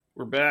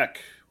We're back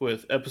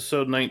with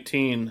episode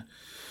 19.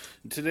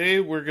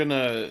 Today we're going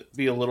to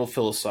be a little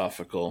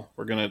philosophical.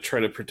 We're going to try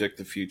to predict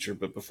the future,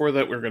 but before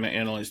that, we're going to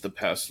analyze the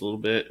past a little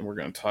bit, and we're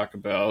going to talk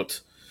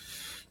about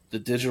the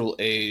digital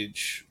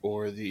age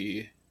or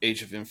the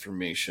age of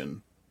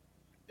information.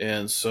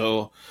 And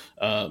so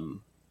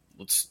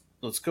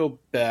let's go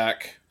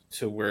back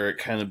to where it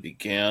kind of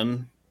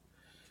began,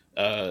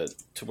 to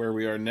where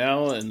we are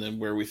now, and then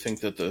where we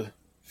think that the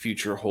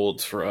future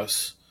holds for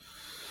us.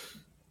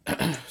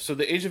 So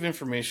the age of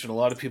information, a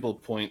lot of people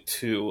point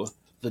to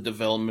the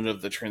development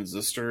of the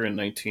transistor in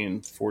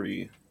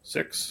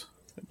 1946,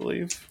 I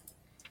believe.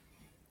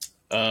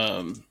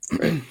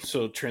 Right.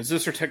 So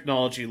transistor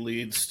technology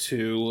leads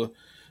to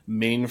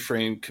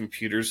mainframe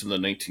computers in the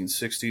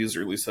 1960s,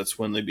 or at least that's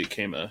when they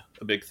became a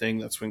big thing.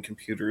 That's when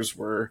computers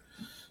were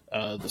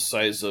the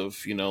size of,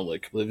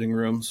 like living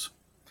rooms.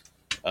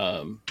 By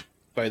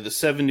the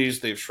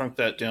 70s, they've shrunk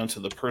that down to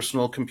the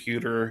personal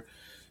computer.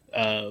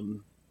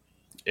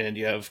 And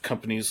you have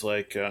companies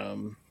like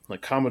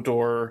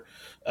Commodore.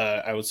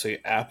 I would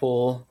say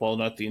Apple, while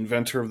not the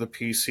inventor of the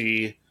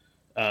PC,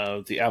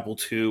 the Apple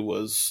II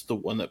was the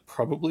one that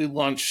probably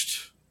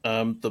launched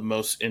the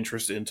most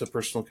interest into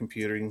personal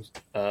computing.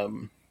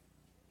 From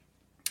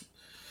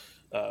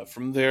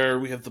there,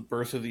 we have the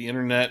birth of the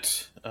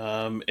internet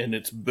and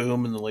its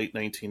boom in the late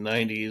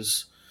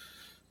 1990s.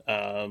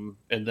 And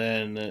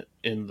then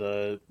in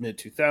the mid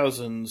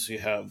 2000s, you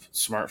have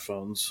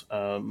smartphones.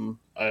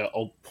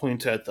 I'll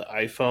point at the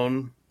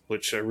iPhone,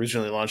 which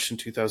originally launched in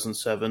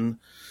 2007,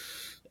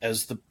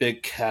 as the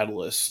big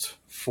catalyst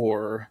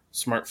for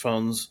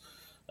smartphones.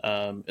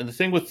 And the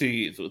thing with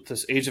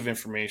this age of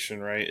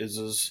information, right,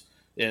 is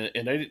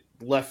and I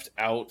left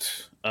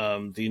out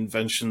the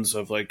inventions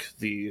of like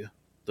the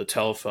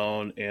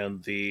telephone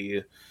and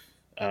the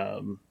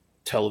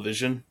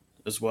television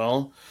as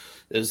well.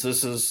 This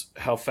is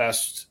how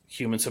fast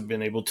humans have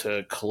been able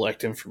to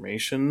collect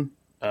information.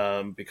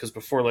 Because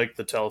before, like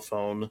the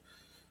telephone,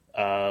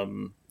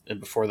 and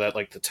before that,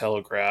 like the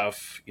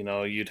telegraph,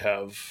 you'd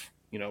have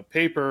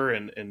paper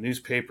and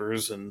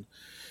newspapers, and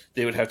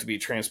they would have to be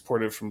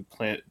transported from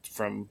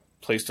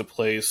place to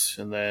place,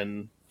 and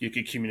then you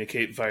could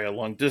communicate via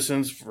long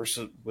distance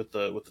versus with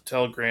the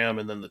telegram,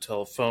 and then the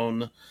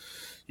telephone.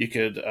 You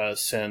could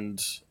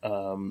send,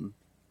 from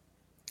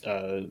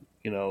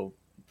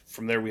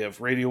there we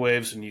have radio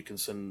waves, and you can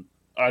send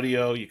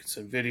audio, you can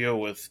send video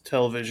with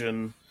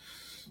television,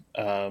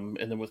 and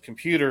then with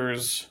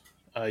computers,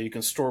 you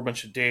can store a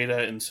bunch of data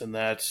and send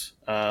that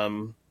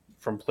from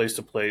place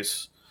to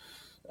place.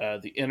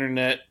 The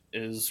internet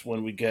is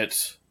when we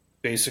get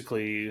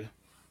basically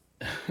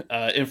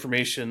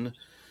information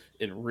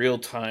in real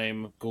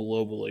time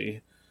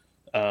globally,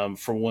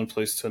 from one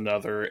place to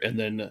another, and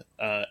then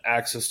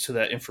access to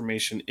that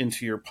information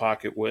into your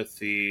pocket with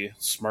the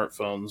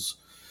smartphones.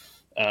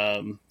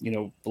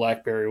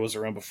 BlackBerry was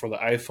around before the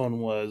iPhone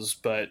was,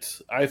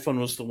 but iPhone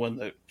was the one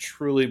that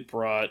truly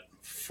brought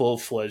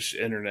full-fledged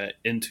internet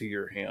into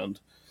your hand.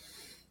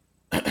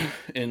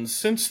 And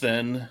since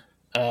then,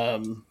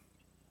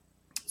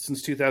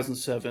 since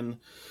 2007,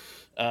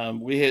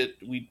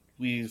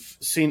 we've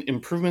seen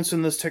improvements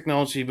in this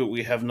technology, but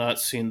we have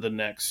not seen the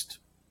next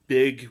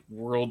big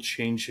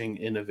world-changing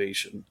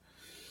innovation.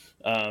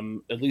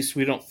 At least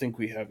we don't think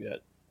we have yet.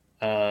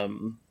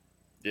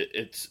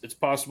 It's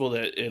possible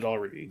that it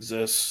already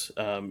exists.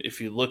 If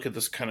you look at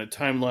this kind of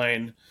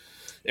timeline,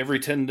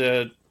 every 10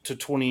 to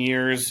 20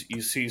 years,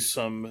 you see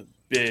some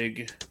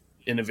big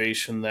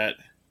innovation that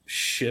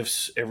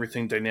shifts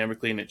everything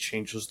dynamically and it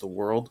changes the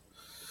world.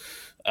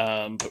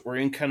 But we're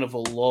in kind of a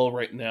lull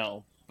right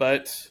now.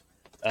 But,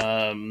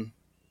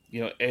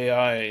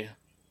 AI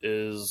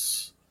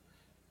is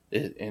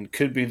and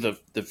could be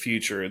the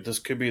future. This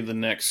could be the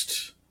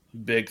next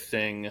big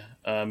thing,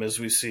 as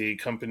we see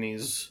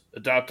companies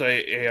adopt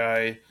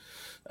AI.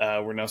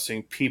 We're now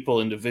seeing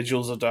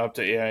individuals adopt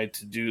AI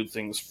to do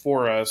things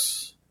for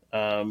us.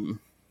 And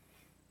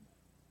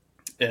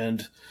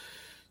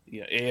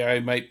AI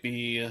might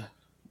be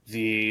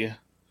the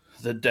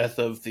death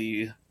of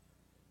the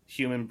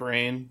human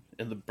brain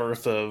and the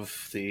birth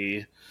of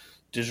the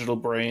digital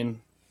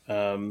brain.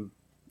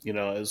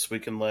 As we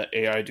can let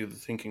AI do the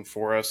thinking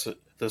for us at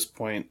this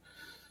point,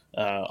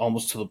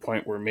 almost to the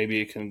point where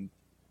maybe it can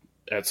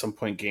at some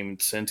point gain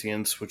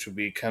sentience, which would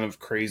be kind of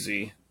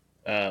crazy.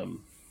 Do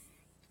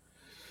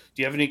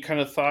you have any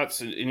kind of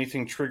thoughts?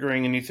 Anything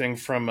triggering anything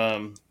from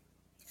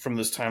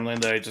this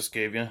timeline that I just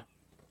gave you?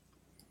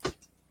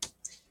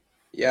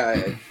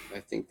 Yeah, I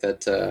think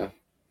that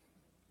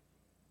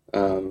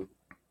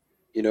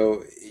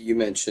you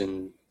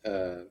mentioned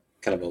kind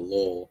of a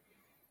lull,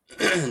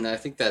 and I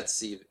think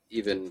that's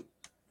even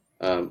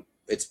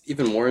it's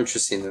even more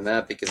interesting than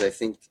that, because I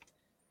think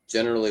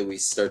generally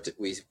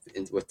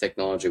with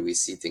technology we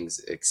see things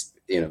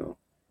expanding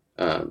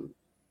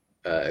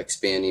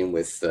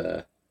with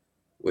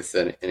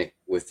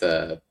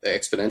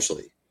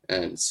exponentially,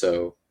 and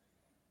so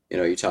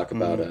you talk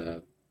about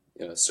a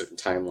certain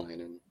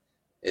timeline, and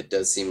it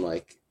does seem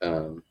like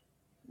we're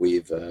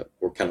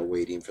kind of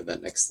waiting for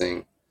that next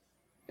thing.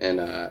 and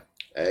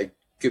it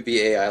could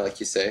be AI, like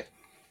you say.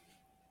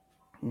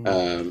 Mm-hmm.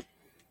 Um,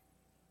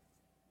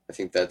 I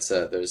think that's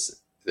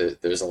there's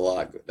a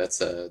lot. That's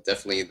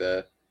definitely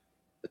the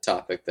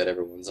topic that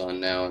everyone's on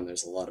now, and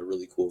there's a lot of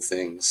really cool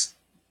things.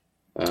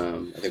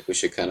 I think we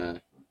should kind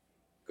of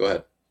go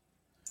ahead.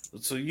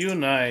 So you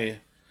and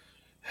I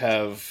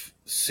have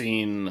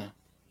seen,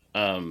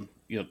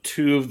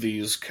 two of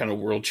these kind of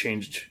world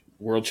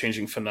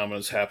changing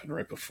phenomena happen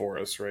right before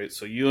us, right?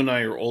 So you and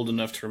I are old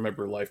enough to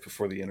remember life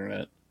before the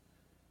internet,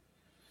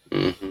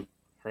 Hmm.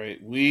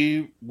 right?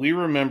 We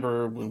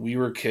remember when we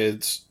were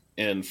kids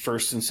in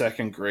first and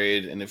second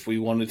grade, and if we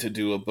wanted to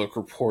do a book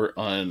report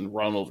on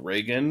Ronald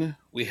Reagan,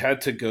 we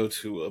had to go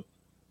to a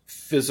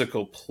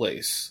physical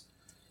place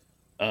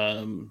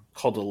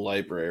called a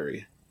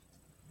library,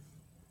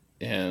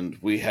 and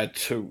we had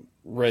to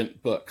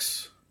rent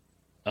books,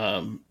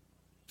 um,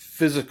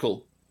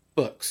 physical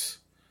books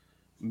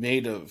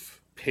made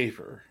of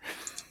paper,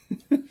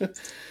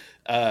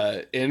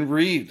 and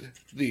read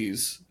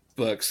these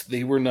books.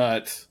 They were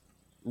not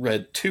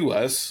read to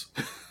us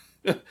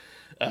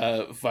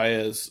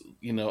via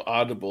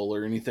Audible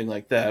or anything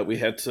like that. We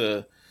had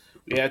to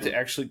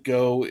actually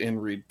go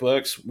and read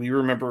books. We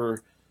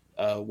remember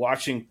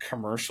watching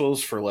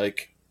commercials for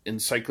like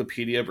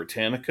Encyclopedia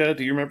Britannica.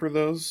 Do you remember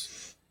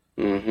those?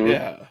 Hmm.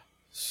 Yeah.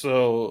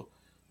 So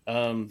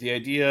the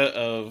idea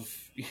of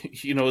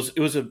it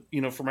was a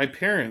for my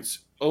parents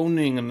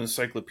owning an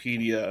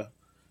encyclopedia,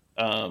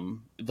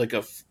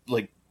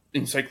 like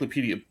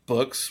encyclopedia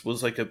books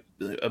was like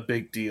a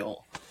big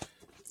deal.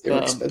 They were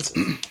Um,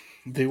 expensive.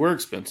 they were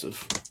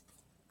expensive,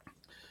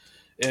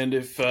 and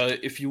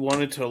if you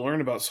wanted to learn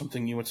about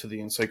something, you went to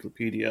the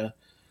encyclopedia.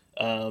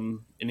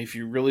 And if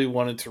you really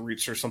wanted to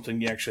research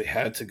something, you actually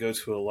had to go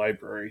to a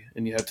library,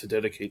 and you had to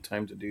dedicate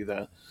time to do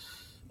that.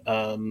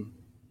 Um,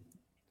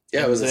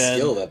 Yeah, it and was a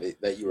skill then,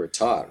 that you were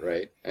taught,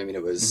 right? I mean,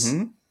 it was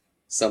mhm.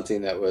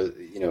 something that was,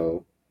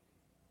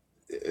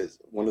 it's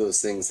one of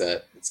those things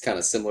that it's kind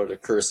of similar to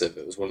cursive.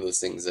 It was one of those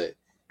things that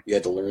you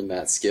had to learn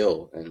that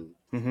skill, and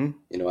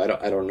Mm-hmm.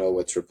 I don't know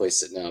what's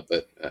replaced it now,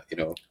 but but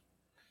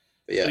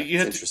yeah, But you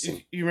it's had to.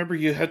 interesting. You remember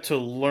you had to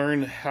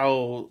learn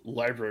how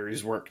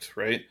libraries worked,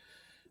 right? It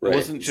Right,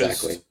 wasn't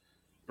exactly. just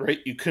right.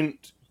 You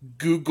couldn't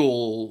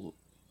Google,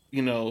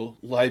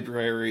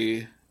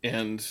 library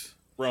and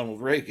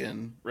Ronald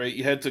Reagan, right?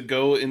 You had to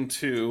go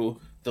into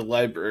the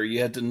library. You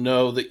had to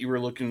know that you were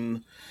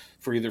looking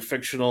for either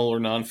fictional or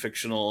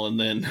non-fictional, and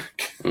then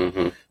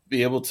Hmm.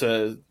 be able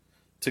to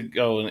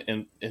go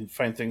and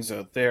find things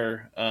out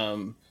there.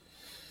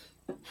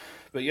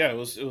 But yeah, it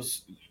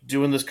was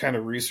doing this kind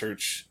of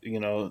research,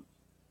 and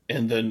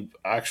then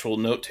actual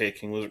note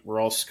taking were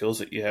all skills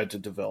that you had to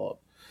develop.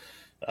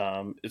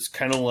 It's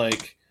kind of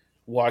like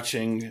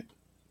watching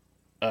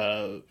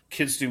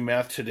kids do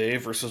math today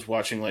versus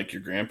watching like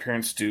your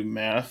grandparents do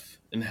math,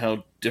 and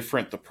how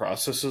different the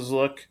processes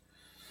look.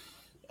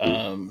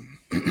 Um,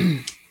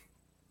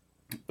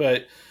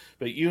 but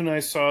you and I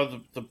saw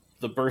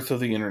the birth of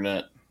the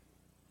internet.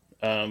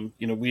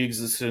 We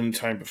existed in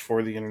time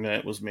before the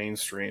internet was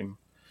mainstream,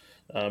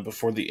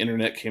 before the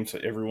internet came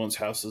to everyone's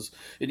houses.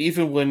 And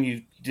even when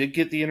you did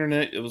get the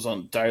internet, it was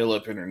on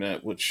dial-up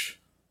internet, which,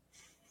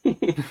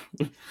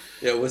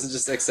 Yeah, it wasn't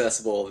just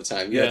accessible all the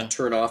time. You had to yeah,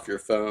 turn off your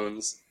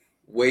phones,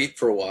 wait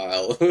for a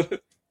while,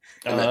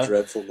 and that uh,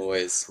 dreadful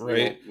noise. We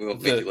right, won't we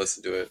won't make you the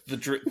listen to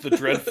the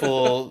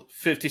dreadful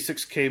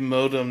 56K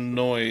modem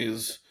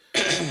noise.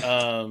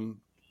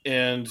 Um,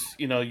 and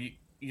you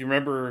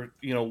remember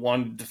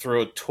wanting to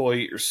throw a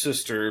toy at your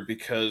sister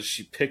because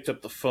she picked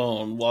up the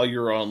phone while you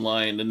were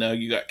online, and now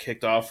you got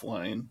kicked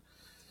offline.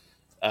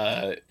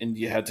 And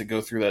you had to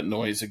go through that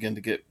noise again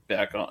to get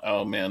back on.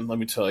 Oh man, let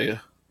me tell you,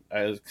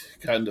 I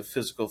got into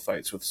physical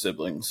fights with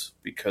siblings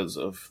because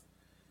of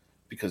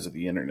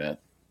the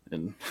internet,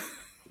 and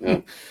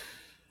it.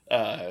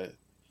 uh,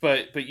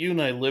 but you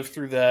and I lived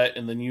through that,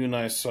 and then you and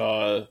I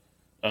saw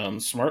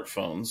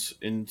smartphones,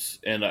 and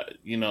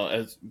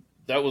as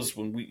that was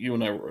when you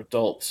and I were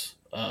adults.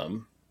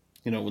 When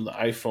the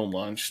iPhone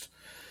launched,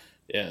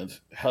 and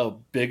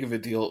how big of a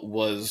deal it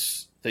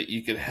was that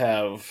you could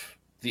have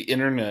the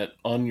internet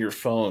on your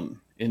phone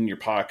in your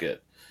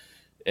pocket,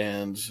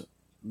 and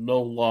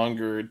no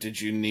longer did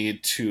you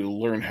need to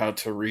learn how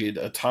to read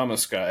a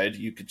Thomas guide.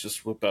 You could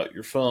just whip out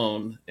your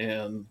phone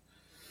and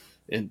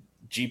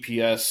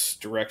GPS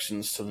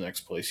directions to the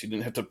next place. You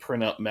didn't have to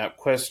print out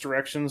MapQuest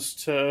directions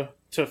to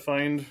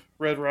find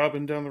Red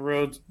Robin down the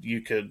road.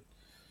 You could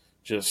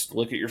just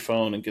look at your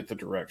phone and get the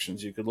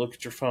directions. You could look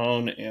at your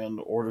phone and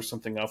order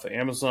something off of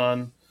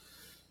Amazon,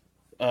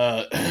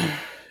 uh,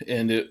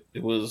 and it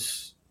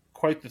was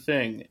quite the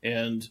thing.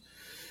 And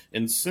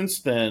since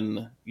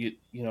then, I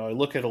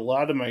look at a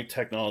lot of my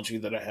technology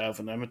that I have,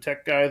 and I'm a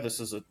tech guy. This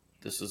is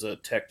a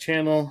tech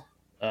channel.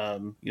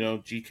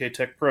 GK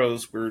Tech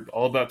Pros. We're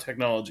all about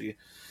technology.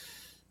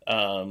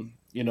 I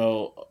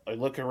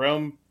look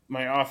around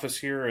my office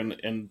here,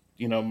 and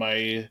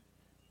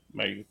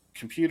my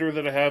computer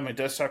that I have, my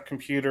desktop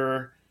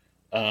computer,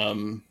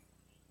 um,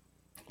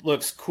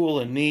 looks cool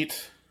and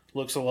neat.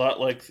 Looks a lot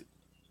like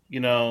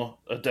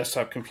a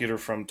desktop computer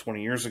from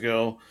 20 years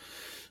ago,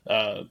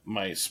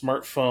 my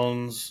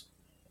smartphones,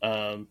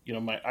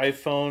 my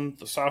iPhone,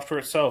 the software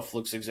itself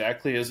looks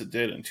exactly as it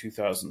did in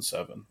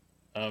 2007.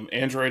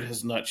 Android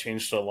has not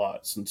changed a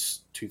lot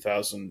since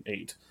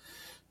 2008.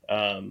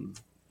 Um,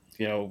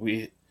 you know,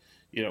 we,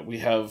 we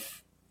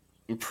have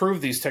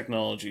improved these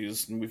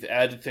technologies, and we've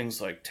added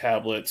things like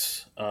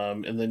tablets.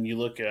 And then you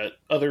look at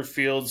other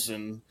fields,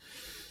 and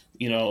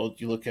you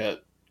look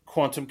at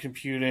quantum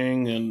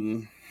computing,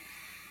 and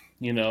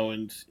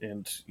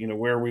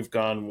where we've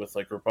gone with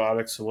like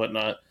robotics and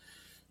whatnot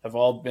have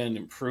all been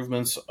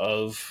improvements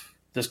of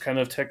this kind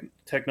of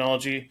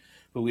technology,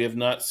 but we have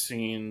not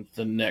seen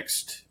the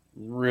next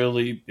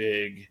really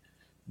big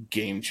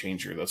game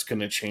changer that's going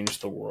to change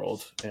the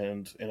world.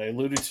 And I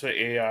alluded to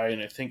AI,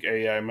 and I think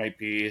AI might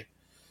be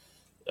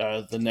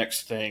the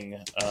next thing.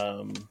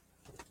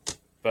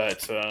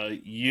 But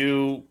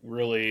you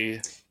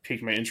really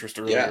piqued my interest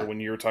earlier Yeah, when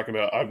you were talking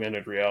about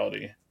augmented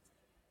reality.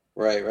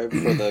 right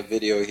before the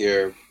video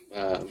here,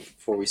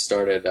 before we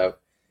started,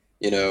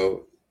 you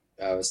know,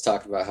 I was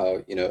talking about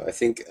how, I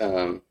think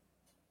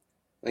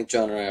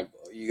John and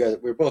you guys,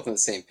 we're both on the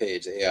same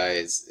page. AI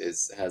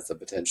is has the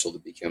potential to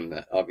become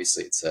that.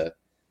 Obviously, it's a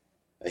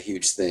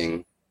huge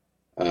thing.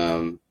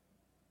 Um,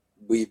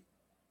 we,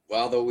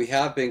 although we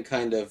have been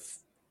kind of,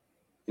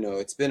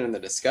 it's been in the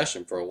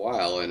discussion for a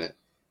while, and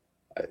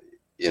I,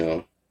 you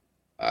know,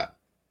 I,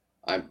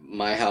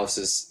 my house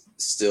is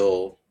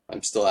still,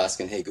 I'm still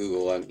asking, hey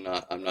Google.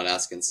 I'm not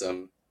asking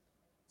some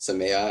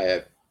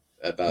AI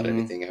about Mm-hmm.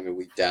 anything. I mean,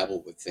 we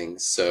dabbled with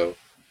things, so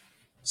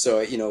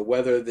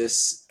whether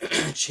this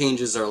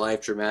changes our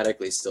life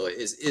dramatically still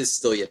is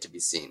still yet to be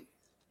seen.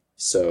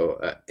 So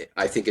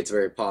I think it's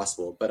very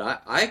possible, but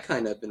I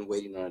kind of been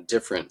waiting on a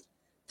different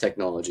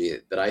technology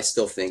that I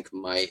still think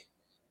might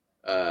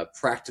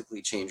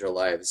practically change our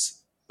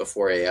lives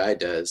before AI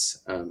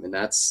does, and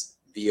that's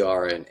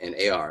VR and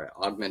AR,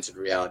 augmented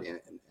reality and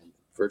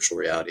virtual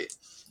reality.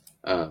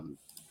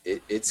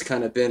 It's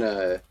kind of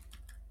been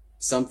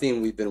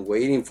something we've been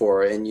waiting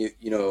for, and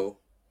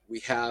we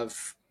have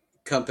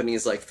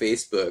companies like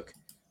Facebook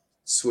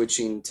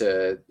switching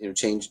to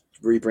change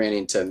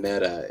rebranding to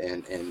Meta,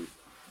 and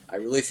I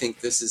really think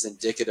this is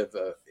indicative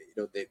of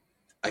they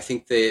I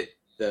think they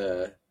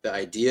the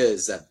idea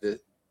is that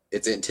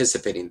it's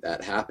anticipating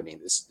that happening,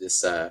 this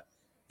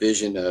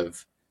vision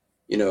of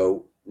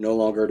no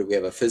longer do we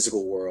have a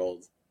physical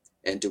world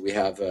and do we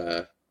have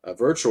a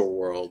virtual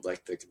world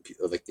like the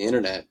computer, like the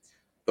internet,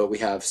 but we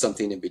have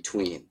something in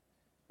between.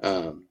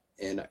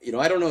 And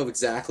I don't know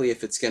exactly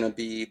if it's going to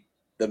be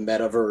the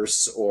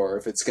metaverse or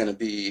if it's going to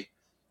be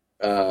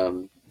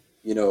um,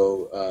 you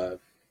know,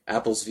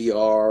 Apple's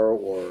VR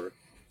or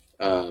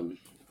um,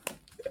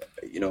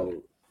 you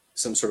know,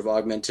 some sort of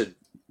augmented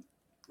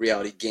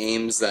reality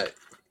games that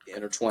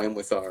intertwine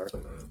with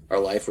our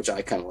life, which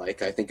I kind of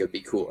like. I think it'd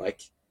be cool.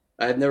 Like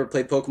I've never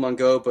played Pokemon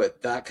Go,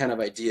 but that kind of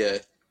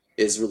idea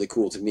is really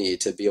cool to me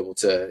to be able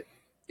to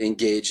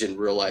engage in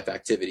real life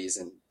activities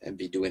and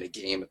be doing a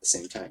game at the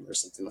same time or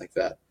something like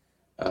that.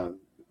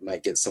 Um,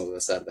 might get some of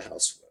us out of the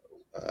house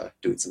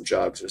doing some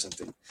jogs or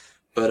something.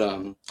 But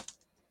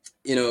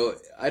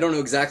I don't know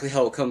exactly how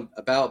it'll come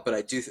about, but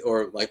I do,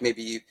 or like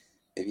maybe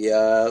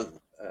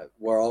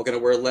we're all gonna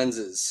wear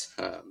lenses,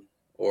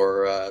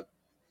 or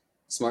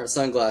smart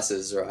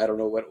sunglasses, or I don't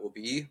know what it will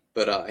be,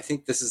 but I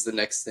think this is the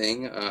next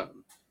thing.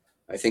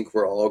 I think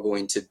we're all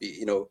going to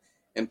be,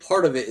 and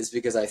part of it is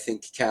because I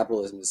think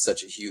capitalism is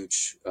such a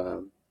huge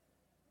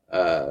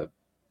uh,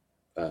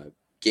 uh,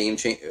 game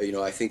change.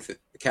 I think that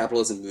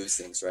capitalism moves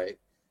things, right?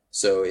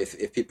 So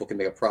if people can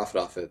make a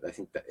profit off it, I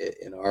think that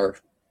in our,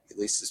 at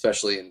least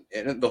especially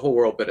in the whole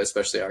world, but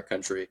especially our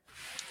country,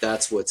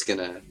 that's what's going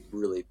to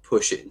really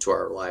push it into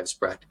our lives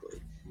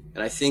practically.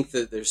 And I think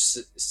that there's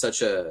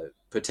such a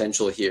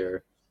potential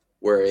here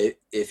where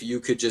if you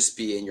could just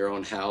be in your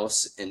own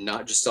house and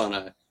not just on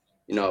a,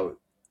 you know,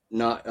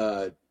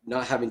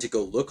 not having to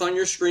go look on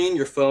your screen,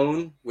 your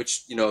phone,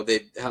 which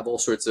they have all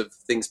sorts of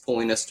things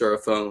pulling us to our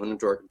phone and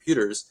to our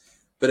computers.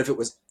 But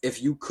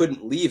if you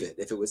couldn't leave it,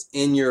 if it was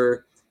in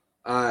your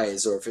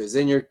eyes, or if it was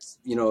in your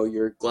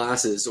your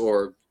glasses,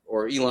 or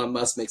Elon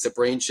Musk makes a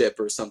brain chip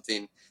or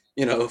something,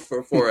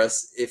 for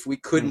us, if we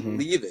couldn't Mm-hmm.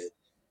 leave it,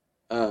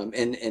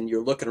 and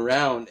you're looking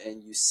around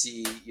and you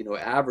see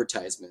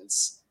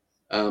advertisements,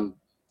 um,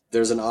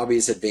 there's an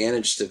obvious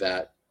advantage to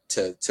that,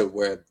 to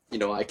where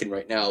I can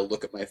right now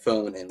look at my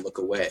phone and look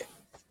away.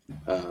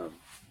 um,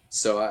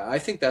 so I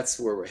think that's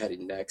where we're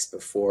heading next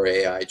before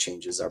AI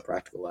changes our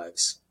practical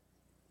lives.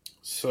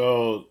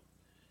 So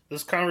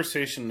this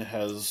conversation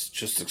has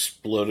just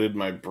exploded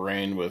my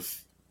brain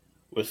with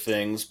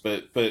things,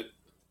 but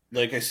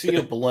like I see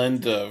a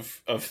blend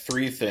of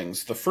three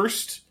things. The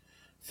first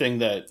thing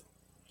that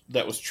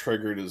was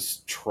triggered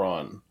is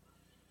Tron.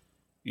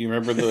 You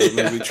remember the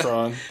movie Yeah.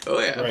 Tron, Oh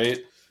yeah. right?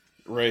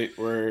 Right,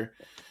 where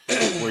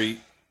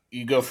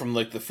you go from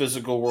like the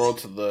physical world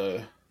to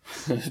the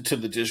to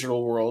the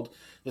digital world.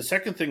 The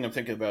second thing I'm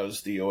thinking about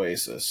is the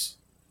Oasis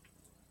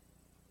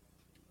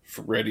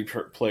for Ready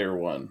Player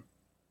One.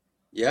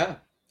 Yeah,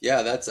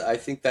 yeah. I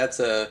think that's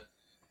a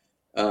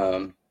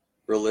um,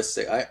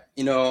 realistic.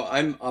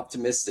 I'm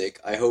optimistic.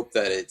 I hope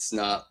that it's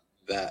not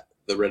that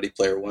the Ready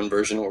Player One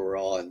version where we're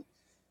all in,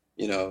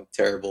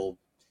 terrible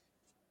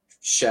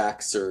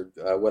shacks or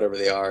whatever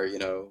they are,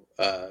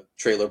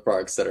 trailer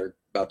parks that are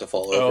about to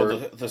fall Oh,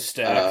 over. the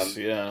stacks,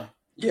 Um, yeah,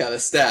 yeah, the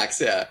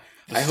stacks. Yeah,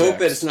 the I hope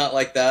that it's stacks. not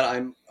like that.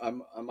 I'm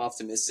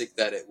optimistic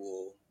that it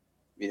will,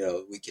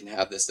 we can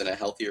have this in a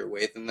healthier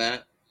way than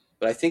that.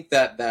 But I think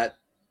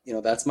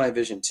that's my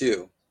vision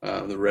too.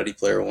 The Ready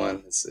Player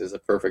One is a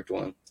perfect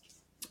one.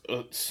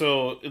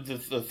 So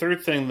the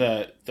third thing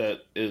that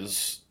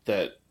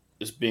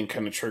is being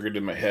kind of triggered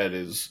in my head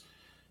is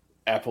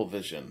Apple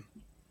Vision.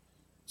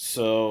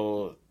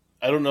 So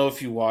I don't know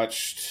if you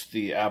watched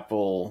the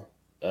Apple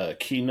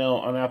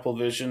keynote on Apple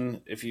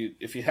Vision. If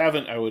you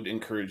haven't, I would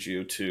encourage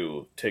you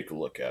to take a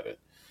look at it.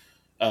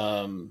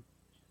 Um,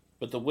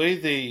 but the way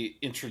they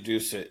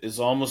introduce it is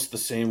almost the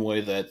same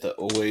way that the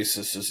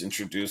Oasis is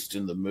introduced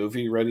in the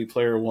movie Ready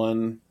Player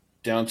One,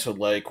 down to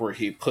like where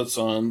he puts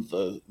on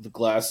the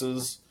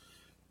glasses.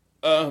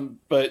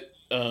 But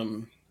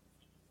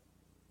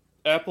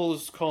Apple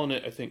is calling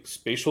it, I think,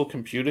 spatial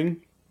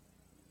computing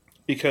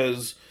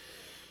because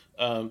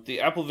the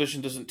Apple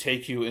Vision doesn't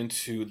take you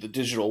into the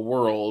digital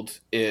world.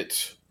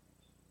 It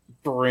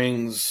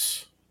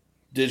brings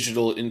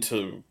digital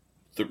into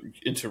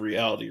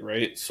reality,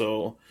 right?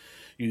 So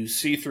you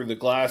see through the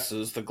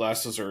glasses. The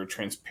glasses are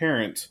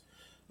transparent,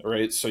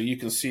 right? So you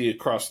can see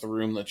across the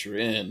room that you're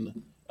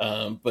in,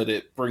 but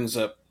it brings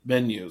up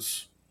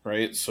menus,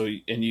 right? So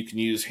and you can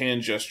use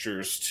hand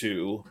gestures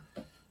to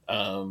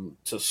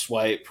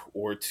swipe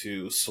or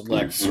to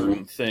select Hmm.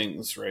 certain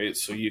things, right?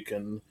 So you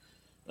can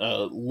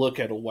look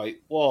at a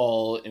white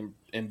wall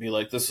and be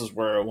like, this is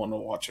where I want to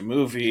watch a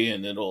movie,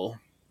 and it'll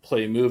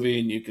play a movie,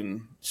 and you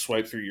can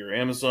swipe through your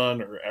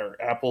Amazon or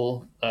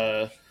Apple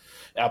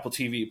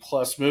TV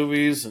Plus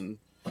movies and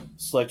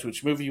select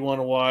which movie you want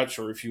to watch,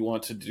 or if you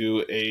want to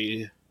do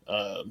a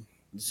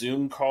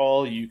Zoom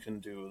call, you can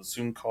do a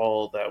Zoom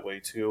call that way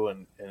too,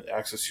 and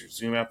access your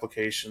Zoom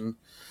application.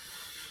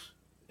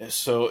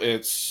 So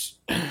it's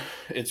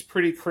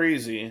pretty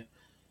crazy.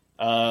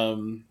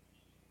 Um,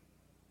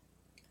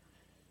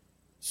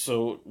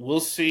 so we'll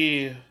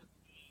see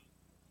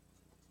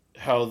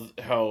how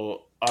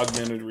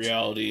augmented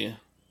reality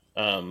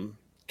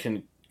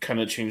can kind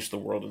of change the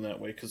world in that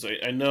way. Because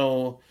I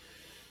know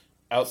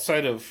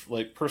outside of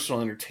like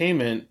personal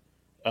entertainment,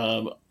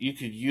 you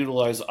could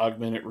utilize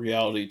augmented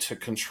reality to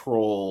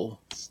control,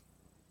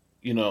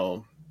 you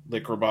know,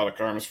 like robotic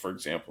arms, for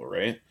example,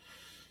 right?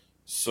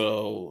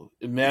 So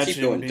You keep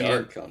imagine going being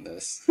dark on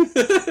this.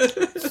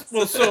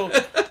 well. So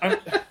I'm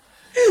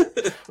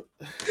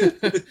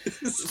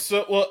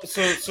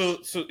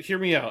so hear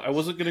me out. I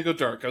wasn't gonna go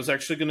dark. Okay.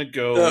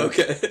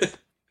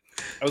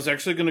 I was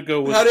actually gonna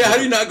go How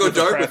do you not go with a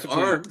dark with practical.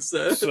 arms?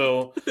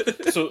 So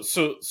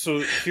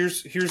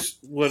here's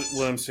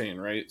what I'm saying,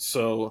 right?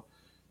 So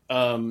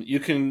you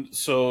can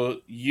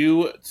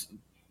you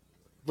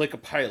like a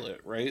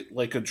pilot, right?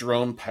 Like a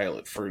drone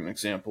pilot, for an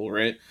example,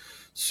 right?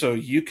 So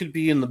you could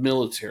be in the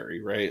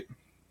military, right?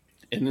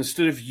 And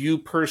instead of you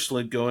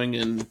personally going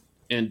in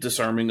and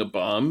disarming a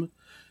bomb,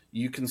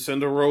 you can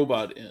send a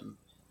robot in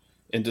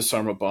and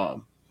disarm a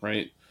bomb,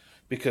 right?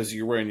 Because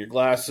you're wearing your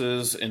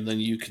glasses, and then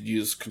you could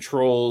use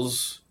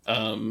controls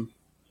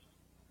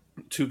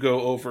to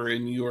go over,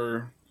 and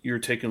you're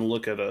taking a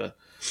look at a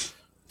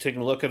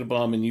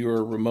bomb, and you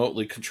are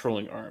remotely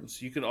controlling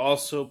arms. You could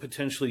also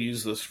potentially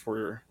use this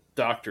for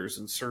doctors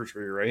and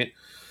surgery, right?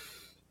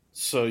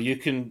 So you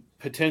can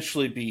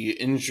potentially be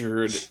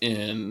injured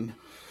in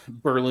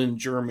Berlin,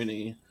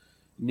 Germany,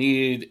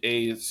 need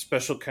a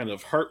special kind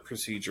of heart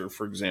procedure,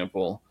 for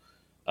example,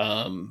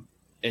 um,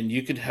 and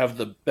you could have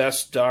the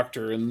best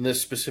doctor in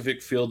this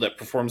specific field that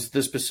performs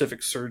this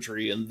specific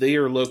surgery, and they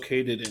are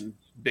located in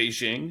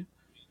Beijing,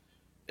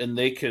 and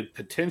they could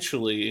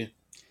potentially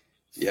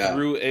Yeah,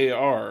 through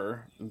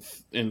AR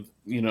and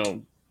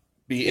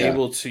be yeah.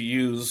 able to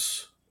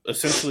use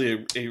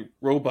essentially a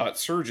robot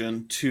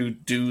surgeon to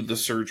do the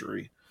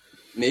surgery.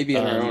 Maybe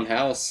in our own Um,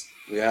 house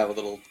we have a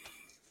little.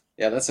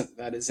 Yeah,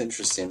 that is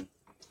interesting.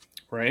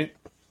 right?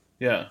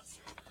 Yeah.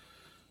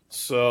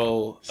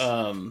 So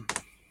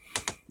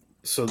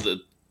so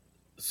the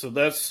so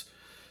that's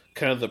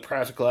kind of the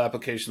practical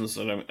applications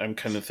that I'm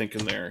kind of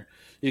thinking there.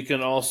 You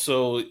can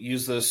also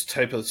use this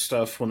type of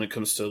stuff when it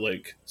comes to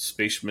like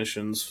space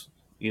missions,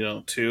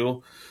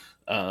 too.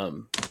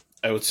 Um,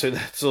 I would say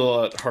that's a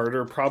lot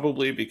harder,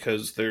 probably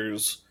because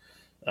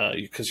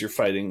you're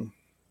fighting,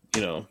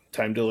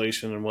 time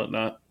dilation and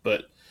whatnot.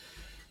 But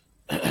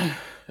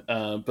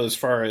as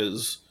far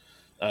as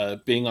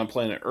being on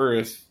planet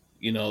Earth,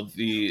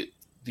 the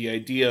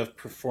idea of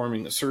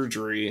performing a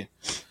surgery,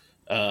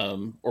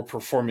 or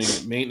performing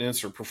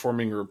maintenance or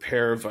performing a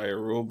repair via a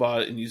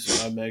robot and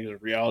using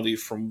augmented reality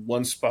from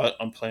one spot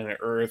on planet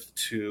Earth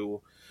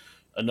to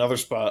another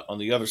spot on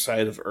the other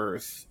side of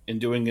Earth and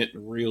doing it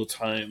in real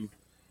time,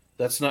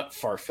 that's not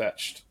far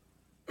fetched.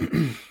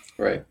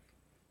 Right.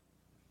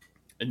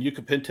 And you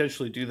could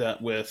potentially do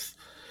that with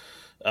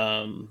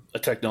a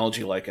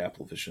technology like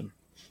Apple Vision,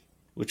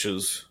 which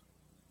is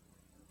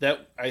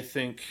that I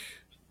think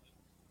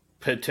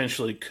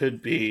potentially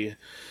could be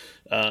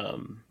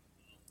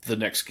the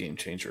next game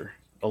changer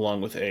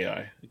along with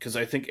AI, because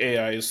I think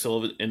AI is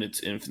still in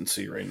its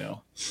infancy right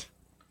now.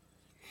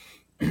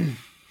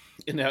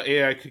 And now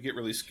AI could get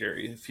really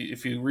scary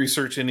if you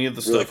research any of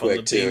the Really stuff on the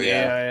quick too, Bing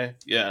yeah. AI.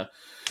 Yeah.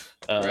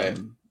 Right.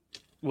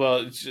 Well,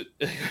 it's just,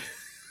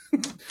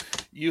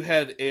 you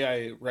had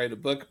AI write a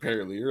book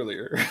apparently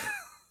earlier.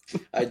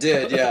 I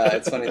did, yeah.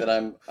 It's funny that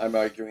I'm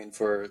arguing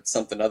for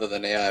something other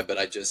than AI, but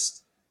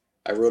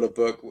I wrote a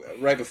book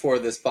right before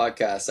this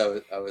podcast.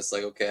 I was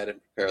like, okay, I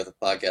didn't prepare the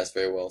podcast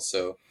very well,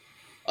 so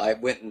I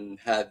went and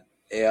had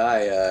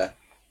AI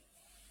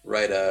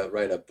write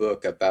a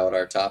book about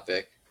our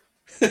topic.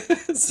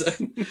 So,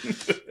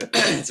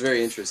 it's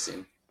very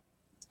interesting.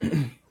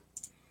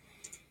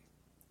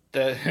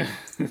 That,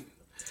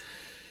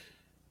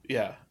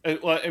 yeah.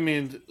 Well, I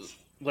mean,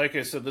 like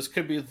I said, this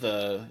could be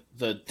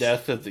the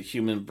death of the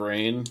human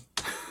brain,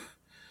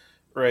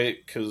 right?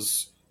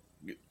 Because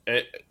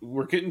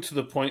we're getting to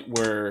the point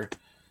where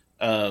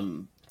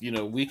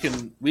we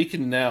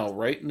can now,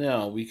 right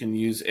now, we can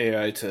use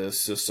AI to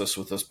assist us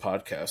with this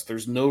podcast.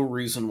 There's no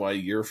reason why a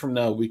year from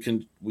now we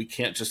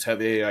can't just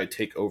have AI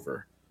take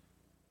over.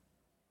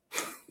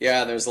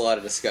 Yeah, there's a lot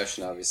of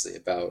discussion, obviously,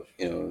 about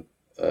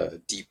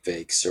deep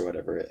fakes or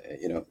whatever.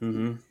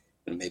 Mm-hmm.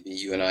 And maybe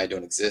you and I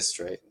don't exist,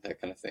 right? That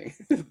kind of thing.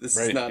 This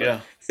is Right? not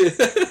Yeah.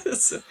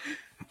 so,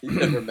 you've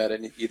never met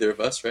either of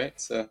us, right?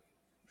 So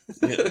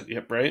Yeah.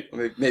 Yep. Right.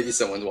 maybe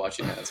someone's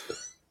watching us, but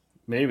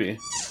Maybe.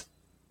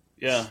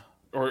 Yeah.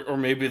 Or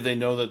maybe they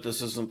know that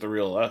this isn't the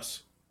real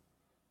us.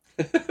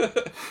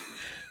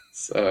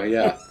 so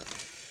yeah.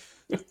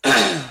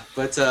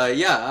 But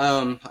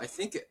yeah, I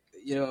think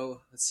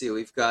let's see,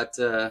 we're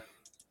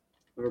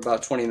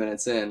about 20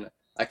 minutes in.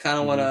 I kind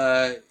of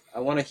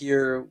Mm-hmm. want to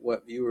hear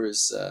what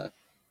viewers,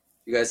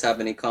 you guys have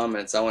any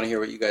comments. I want to hear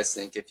what you guys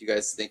think. If you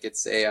guys think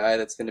it's AI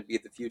that's going to be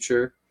the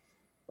future,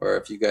 or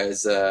if you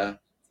guys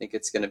think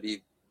it's going to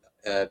be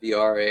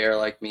VR, AR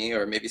like me,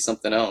 or maybe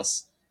something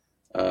else.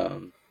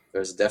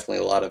 There's definitely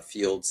a lot of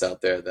fields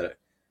out there that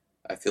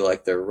I feel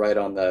like they're right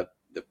on the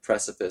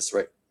precipice,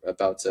 right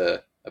about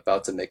to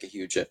make a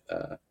huge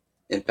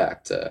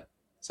impact.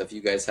 So if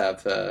you guys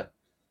have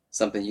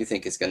something you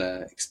think is going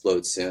to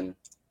explode soon,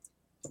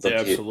 I'd Yeah.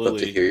 love to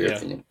Absolutely. hear your Yeah.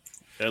 opinion.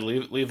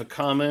 Leave a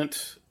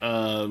comment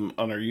on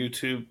our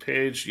YouTube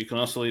page. You can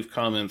also leave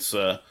comments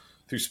through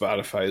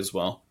Spotify as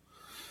well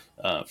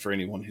for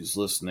anyone who's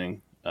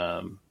listening.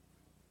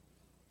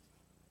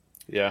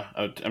 Yeah,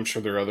 I'm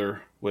sure there are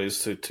other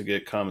ways to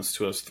get comments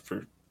to us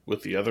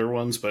with the other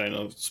ones, but I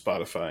know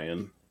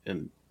Spotify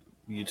and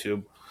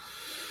YouTube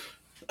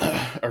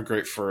are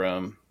great for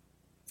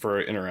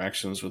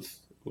interactions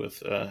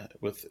with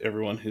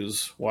everyone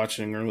who's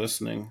watching or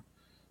listening.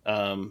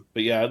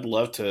 But yeah, I'd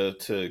love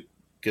to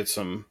get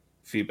some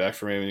feedback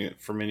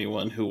from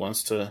anyone who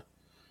wants to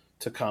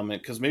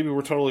comment, because maybe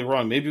we're totally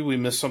wrong. Maybe we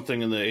missed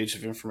something in the age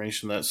of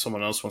information that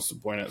someone else wants to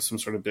point out, some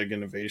sort of big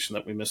innovation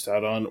that we missed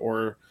out on,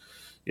 or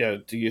yeah,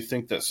 do you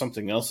think that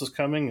something else is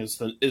coming?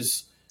 Is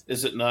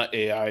it not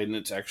AI and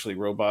it's actually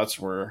robots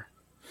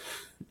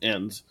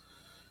and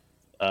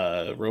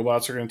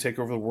robots are going to take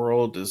over the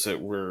world? Is it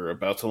we're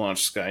about to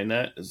launch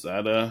Skynet? Is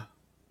that a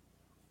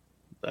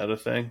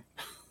thing?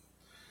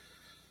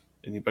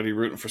 Anybody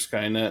rooting for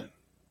Skynet?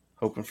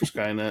 Hoping for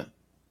Skynet?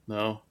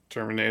 No?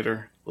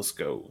 Terminator? Let's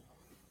go.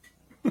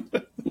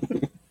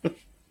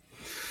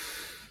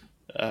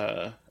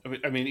 I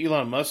mean,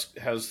 Elon Musk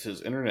has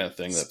his internet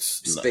thing that's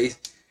Space.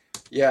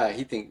 Yeah,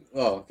 he think.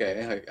 Oh,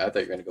 okay. I thought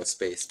you were gonna go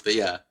space, but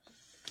yeah,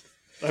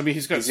 I mean,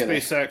 he's got he's gonna.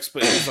 SpaceX,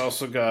 but he's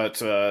also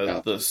got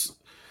No, this.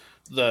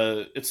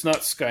 It's not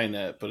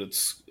Skynet, but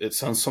it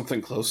sounds something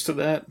close to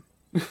that.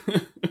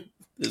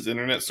 His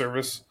internet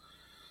service.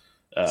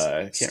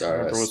 I can't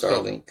remember what's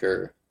called. Starlink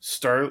or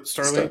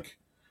Starlink.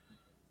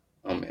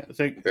 Oh man, I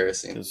think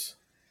embarrassing. it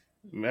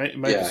might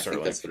be Yeah, I think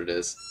Starlink. that's what it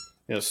is.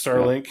 Yeah, Yeah.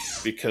 Starlink,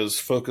 because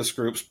focus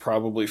groups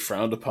probably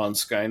frowned upon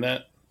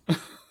Skynet.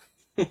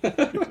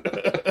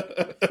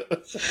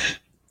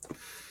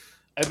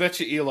 I bet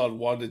you Elon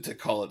wanted to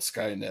call it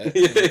Skynet.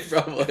 Yeah,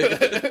 probably.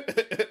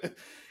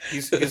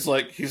 he's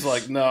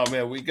like, no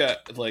man, we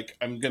got like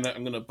I'm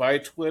gonna buy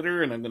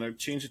Twitter and I'm gonna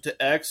change it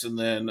to X, and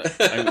then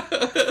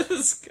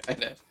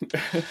Skynet.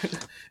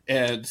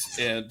 and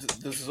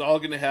this is all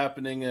gonna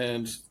happening,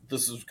 and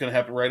this is gonna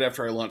happen right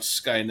after I launch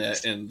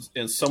Skynet,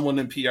 and someone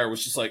in PR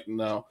was just like,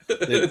 no,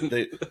 they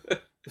Too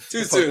the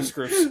soon. focus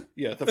groups,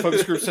 yeah, the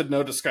focus group said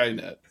no to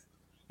Skynet.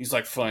 He's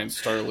like, fine,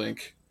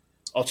 Starlink,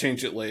 I'll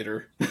change it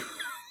later. To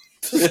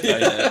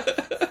Skynet.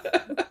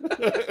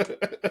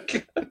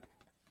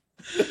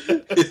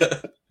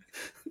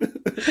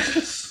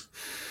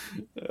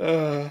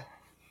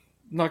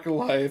 Not gonna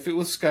lie, if it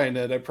was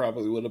Skynet, I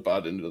probably would have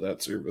bought into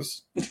that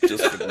service.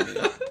 Just for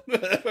the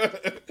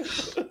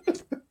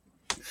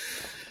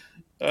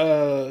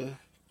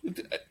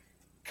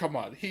come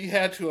on, he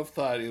had to have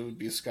thought it would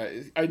be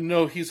Sky. I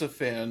know he's a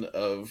fan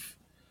of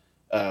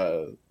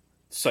uh,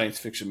 science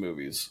fiction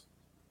movies,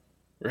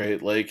 right?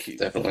 Like,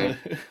 Definitely.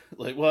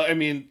 like, well, I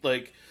mean,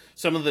 like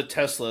some of the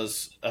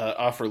Teslas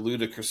offer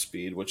ludicrous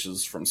speed, which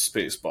is from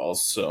Spaceballs.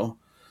 So,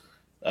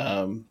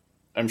 um,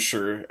 I'm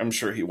sure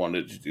he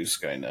wanted to do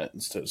Skynet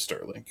instead of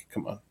Starlink.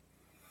 Come on,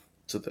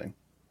 it's a thing.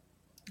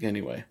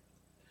 Anyway,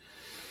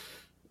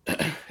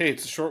 hey,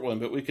 it's a short one,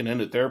 but we can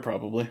end it there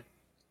probably.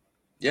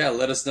 Yeah,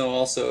 let us know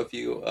also if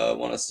you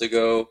want us to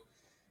go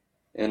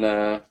in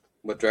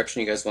what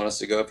direction you guys want us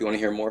to go. If you want to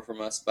hear more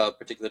from us about a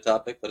particular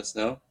topic, let us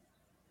know.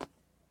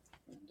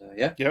 And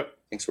yeah, Yep,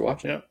 thanks for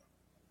watching. yep.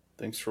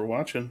 Thanks for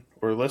watching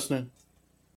or listening.